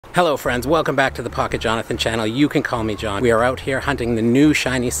Hello friends, welcome back to the Pocket Jonathan channel. You can call me John. We are out here hunting the new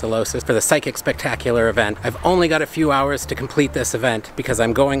shiny Solosis for the Psychic Spectacular event. I've only got a few hours to complete this event because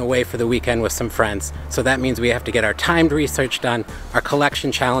I'm going away for the weekend with some friends. So that means we have to get our timed research done, our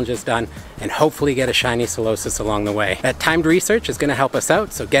collection challenges done, and hopefully get a shiny Solosis along the way. That timed research is going to help us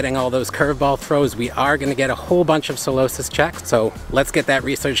out, so getting all those curveball throws, we are going to get a whole bunch of Solosis checks. So let's get that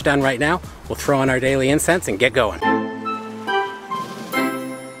research done right now. We'll throw in our daily incense and get going.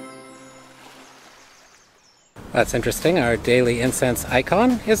 That's interesting, our daily incense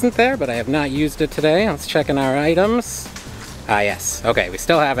icon isn't there, but I have not used it today. Let's check in our items. Ah yes, okay, we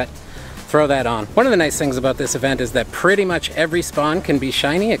still have it. Throw that on. One of the nice things about this event is that pretty much every spawn can be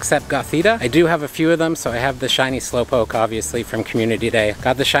shiny except Gothita. I do have a few of them, so I have the shiny Slowpoke, obviously, from Community Day.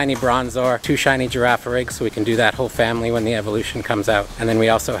 Got the shiny Bronzor, 2 shiny Giraffarigs, so we can do that whole family when the evolution comes out. And then we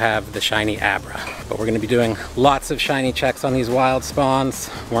also have the shiny Abra. But we're going to be doing lots of shiny checks on these wild spawns.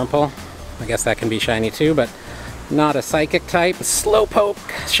 Wurmple, I guess that can be shiny too, but not a psychic type.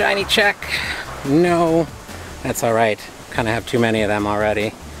 Slowpoke, shiny check. No, that's all right. Kind of have too many of them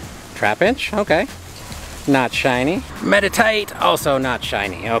already. Trapinch, okay. Not shiny. Meditite, also not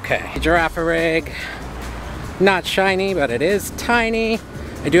shiny, okay. Giraffarig, not shiny, but it is tiny.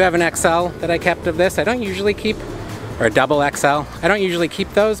 I do have an XL that I kept of this. I don't usually keep, or a double XL. I don't usually keep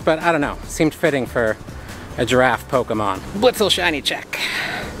those, but I don't know. Seemed fitting for a giraffe Pokemon. Blitzel shiny check.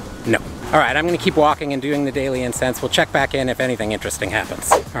 No. Alright, I'm going to keep walking and doing the daily incense. We'll check back in if anything interesting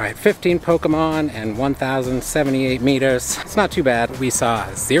happens. Alright, 15 Pokemon and 1,078 meters. It's not too bad. We saw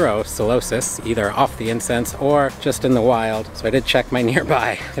 0 Solosis, either off the incense or just in the wild. So I did check my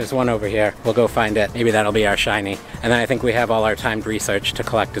nearby. There's one over here. We'll go find it. Maybe that'll be our shiny. And then I think we have all our timed research to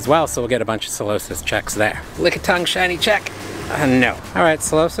collect as well, so we'll get a bunch of Solosis checks there. Lickitung shiny check. No. Alright,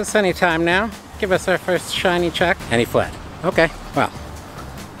 Solosis, anytime now. Give us our first shiny check. And he fled. Okay, well.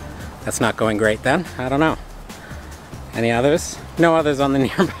 That's not going great then. I don't know. Any others? No others on the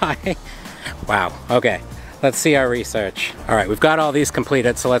nearby. Wow. Okay. Let's see our research. Alright, we've got all these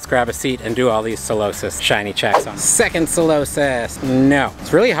completed, so let's grab a seat and do all these Solosis shiny checks on. Second Solosis. No.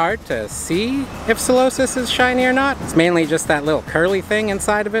 It's really hard to see if Solosis is shiny or not. It's mainly just that little curly thing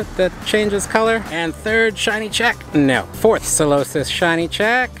inside of it that changes color. And third shiny check. No. Fourth Solosis shiny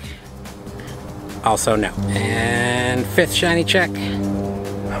check. Also no. And fifth shiny check.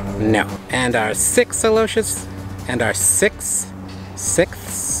 No. And our sixth Solosis, and our sixth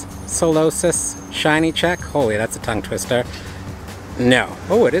Solosis shiny check. Holy, that's a tongue twister. No.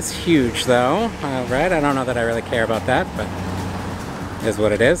 Oh, it is huge though. Alright, I don't know that I really care about that, but it is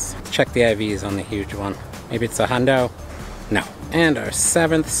what it is. Let's check the IVs on the huge one. Maybe it's a hundo. No. And our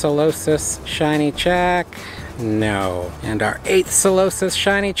 7th Solosis shiny check. No. And our 8th Solosis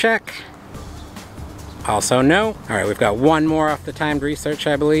shiny check. Also no. Alright, we've got one more off the timed research,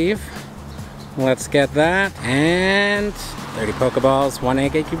 I believe. Let's get that. And 30 Pokeballs, 1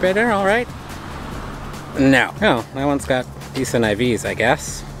 egg incubator, alright. No. Oh, that one's got decent IVs, I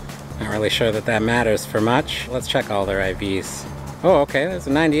guess. Not really sure that that matters for much. Let's check all their IVs. Oh, okay, there's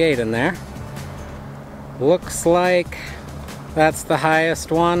a 98 in there. Looks like that's the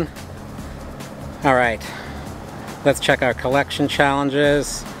highest one. Alright. Let's check our collection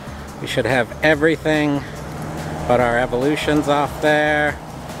challenges. We should have everything but our evolutions off there.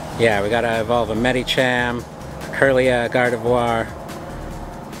 Yeah, we gotta evolve a Medicham, a Curlia Gardevoir,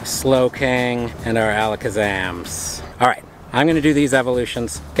 a Slowking, and our Alakazams. Alright, I'm gonna do these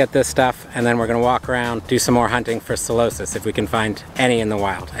evolutions, get this stuff, and then we're gonna walk around, do some more hunting for Solosis if we can find any in the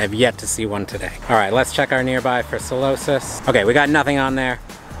wild. I have yet to see one today. Alright, let's check our nearby for Solosis. Okay, we got nothing on there.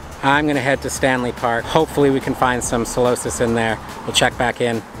 I'm gonna head to Stanley Park. Hopefully we can find some Solosis in there. We'll check back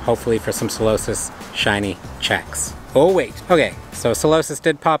in, hopefully for some Solosis shiny checks. Oh wait, okay, so Solosis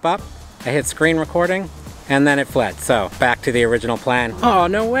did pop up. I hit screen recording, and then it fled. So, back to the original plan. Oh,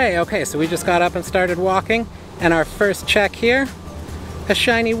 no way, okay, so we just got up and started walking, and our first check here, a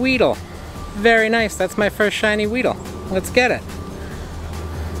shiny Weedle. Very nice, that's my first shiny Weedle. Let's get it.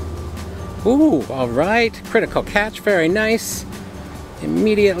 Ooh, alright, critical catch, very nice.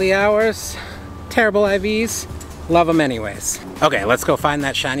 Immediately ours. Terrible IVs. Love them anyways. Okay, let's go find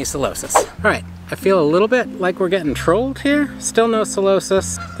that shiny Solosis. Alright, I feel a little bit like we're getting trolled here. Still no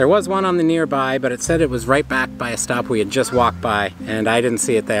Solosis. There was one on the nearby, but it said it was right back by a stop we had just walked by, and I didn't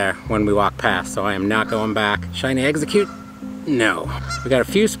see it there when we walked past, so I am not going back. Shiny Execute? No. We got a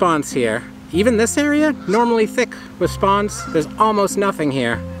few spawns here. Even this area, normally thick with spawns, there's almost nothing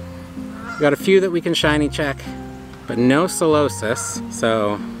here. We got a few that we can shiny check. But no Solosis,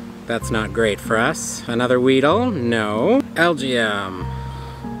 so that's not great for us. Another Weedle, no. Elgium,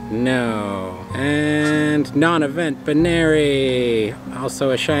 No. And non-event Baneri. Also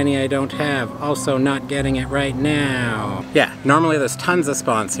a shiny I don't have. Also not getting it right now. Yeah, normally there's tons of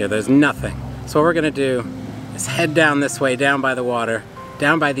spawns here. There's nothing. So what we're gonna do is head down this way, down by the water,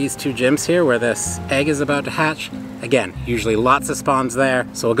 down by these two gyms here where this egg is about to hatch. Again, usually lots of spawns there.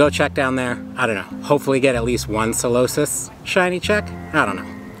 So we'll go check down there. I don't know. Hopefully get at least one Solosis shiny check. I don't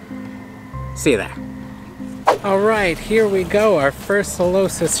know. See you there. Alright, here we go, our first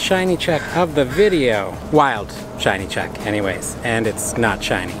Solosis shiny check of the video. Wild shiny check, anyways, and it's not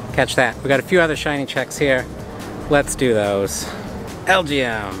shiny. Catch that. We got a few other shiny checks here. Let's do those.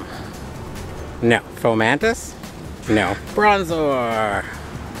 LGM. No. Fomantis? No. Bronzor.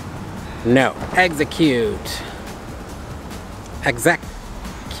 No. Execute.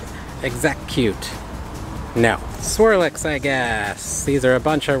 Execute. No. Swirlix, I guess. These are a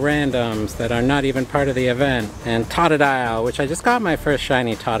bunch of randoms that are not even part of the event. And Totodile, which I just got my first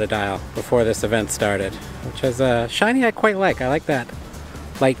shiny Totodile before this event started. Which is a shiny I quite like. I like that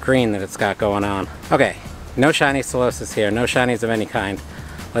light green that it's got going on. Okay, no shiny Solosis here. No shinies of any kind.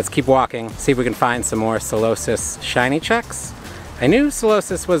 Let's keep walking, see if we can find some more Solosis shiny checks. I knew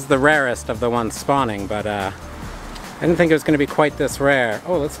Solosis was the rarest of the ones spawning, but I didn't think it was going to be quite this rare.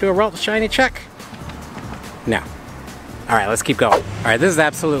 Oh, let's do a roll shiny check. No. Alright, let's keep going. Alright, this is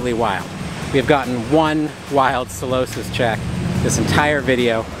absolutely wild. We've gotten one wild Solosis check this entire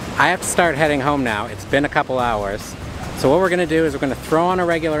video. I have to start heading home now. It's been a couple hours. So what we're going to do is we're going to throw on a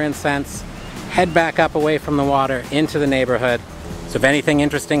regular incense, head back up away from the water into the neighborhood. So if anything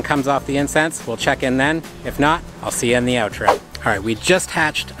interesting comes off the incense, we'll check in then. If not, I'll see you in the outro. Alright, we just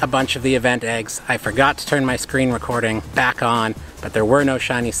hatched a bunch of the event eggs. I forgot to turn my screen recording back on, but there were no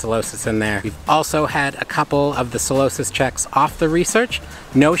shiny Solosis in there. We've also had a couple of the Solosis checks off the research.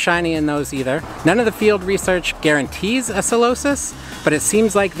 No shiny in those either. None of the field research guarantees a Solosis, but it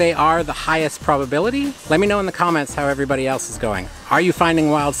seems like they are the highest probability. Let me know in the comments how everybody else is going. Are you finding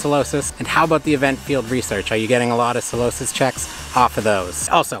wild Solosis? And how about the event field research? Are you getting a lot of Solosis checks off of those?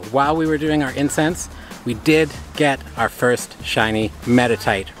 Also, while we were doing our incense, we did get our first shiny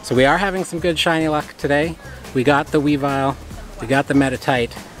Metatite. So we are having some good shiny luck today. We got the Weavile, we got the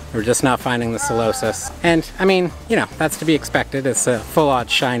Metatite, we're just not finding the Solosis. And I mean, you know, that's to be expected. It's a full odd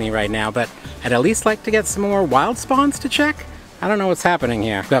shiny right now, but I'd at least like to get some more wild spawns to check. I don't know what's happening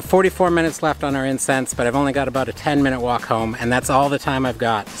here. We've got 44 minutes left on our incense, but I've only got about a 10-minute walk home, and that's all the time I've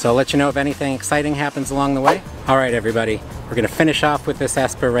got. So I'll let you know if anything exciting happens along the way. All right, everybody, we're gonna finish off with this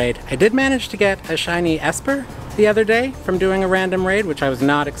Esper raid. I did manage to get a shiny Esper the other day from doing a random raid, which I was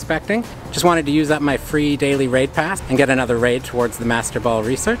not expecting. Just wanted to use up my free daily raid pass and get another raid towards the Master Ball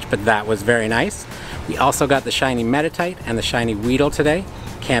research, but that was very nice. We also got the shiny Metatite and the shiny Weedle today.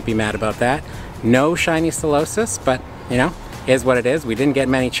 Can't be mad about that. No shiny Solosis, but you know, is what it is. We didn't get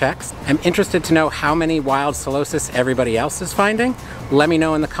many checks. I'm interested to know how many wild Solosis everybody else is finding. Let me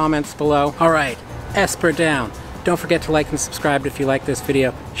know in the comments below. All right, Esper down. Don't forget to like and subscribe if you like this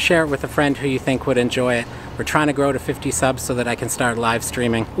video. Share it with a friend who you think would enjoy it. We're trying to grow to 50 subs so that I can start live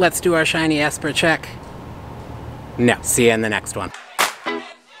streaming. Let's do our shiny Esper check. No, see you in the next one.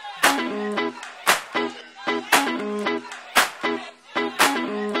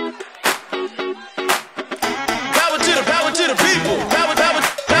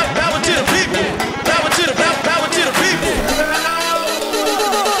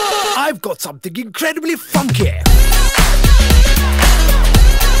 I've got something incredibly funky.